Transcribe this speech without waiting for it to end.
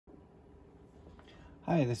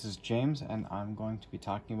Hi, this is James, and I'm going to be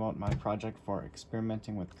talking about my project for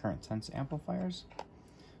experimenting with current sense amplifiers.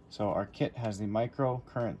 So our kit has the Micro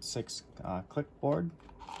Current 6 click board,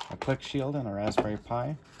 a click shield, and a Raspberry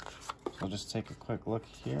Pi. So I'll just take a quick look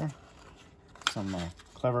here. Some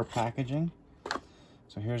clever packaging.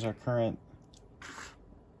 So here's our current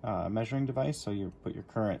measuring device. So you put your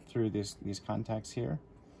current through these contacts here,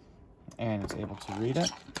 and it's able to read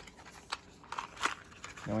it.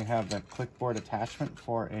 Then we have the clipboard attachment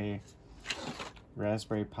for a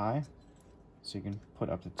Raspberry Pi. So you can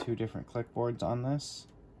put up to 2 different clipboards on this,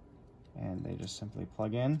 and they just simply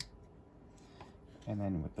plug in. And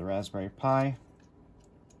then with the Raspberry Pi,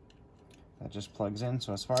 that just plugs in.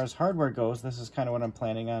 So as far as hardware goes, this is kind of what I'm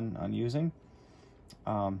planning on using.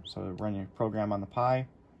 So run your program on the Pi,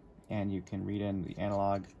 and you can read in the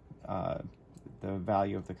analog, the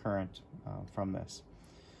value of the current from this.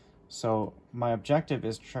 So my objective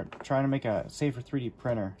is trying to make a safer 3D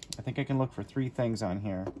printer. I think I can look for 3 things on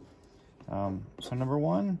here. So number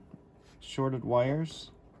 1, shorted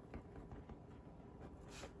wires.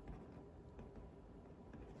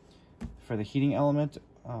 For the heating element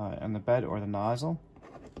on the bed or the nozzle.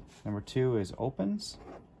 Number 2 is opens,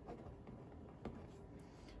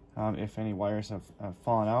 if any wires have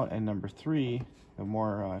fallen out. And number 3, the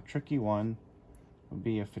more tricky one, would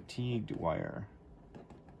be a fatigued wire.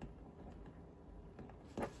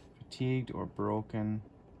 Fatigued or broken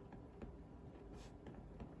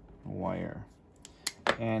wire.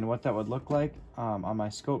 And what that would look like on my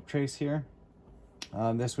scope trace here,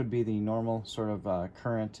 this would be the normal sort of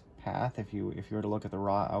current path if you were to look at the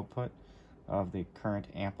raw output of the current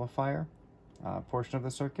amplifier portion of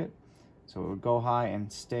the circuit. So it would go high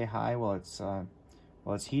and stay high while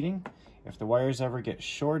it's heating. If the wires ever get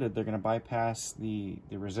shorted, they're going to bypass the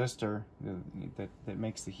resistor that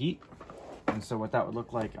makes the heat. And so what that would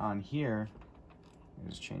look like on here, let me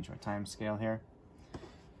just change my time scale here.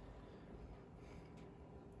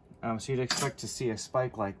 So you'd expect to see a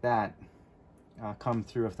spike like that come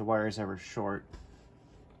through if the wire is ever short.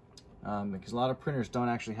 Because a lot of printers don't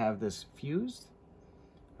actually have this fused,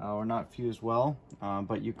 or not fused well,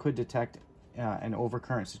 but you could detect an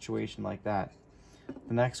overcurrent situation like that.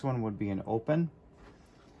 The next one would be an open.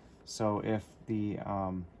 So if the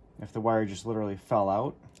wire just literally fell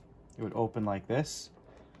out, it would open like this,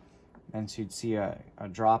 and so you'd see a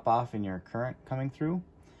drop off in your current coming through.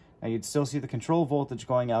 Now you'd still see the control voltage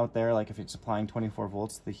going out there, like if it's applying 24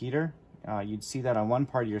 volts to the heater. You'd see that on one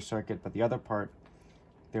part of your circuit, but the other part,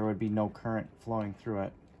 there would be no current flowing through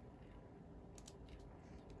it.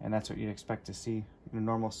 And that's what you'd expect to see in a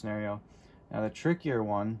normal scenario. Now the trickier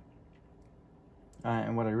one,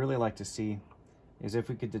 and what I really like to see, is if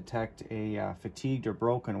we could detect a fatigued or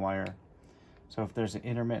broken wire. So if there's an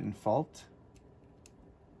intermittent fault,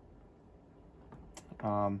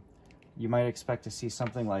 you might expect to see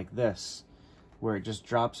something like this, where it just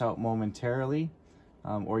drops out momentarily,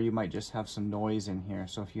 or you might just have some noise in here.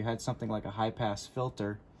 So if you had something like a high-pass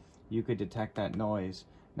filter, you could detect that noise.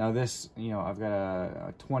 Now this, I've got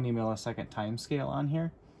a 20 millisecond time scale on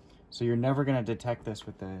here, so you're never going to detect this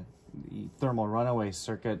with the thermal runaway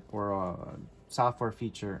circuit or a software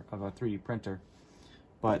feature of a 3D printer.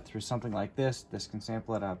 But through something like this can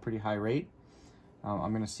sample at a pretty high rate.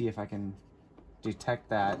 I'm going to see if I can detect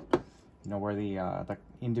that, where the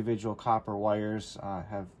individual copper wires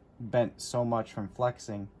have bent so much from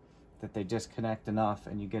flexing that they disconnect enough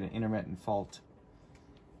and you get an intermittent fault.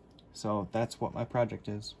 So that's what my project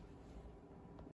is.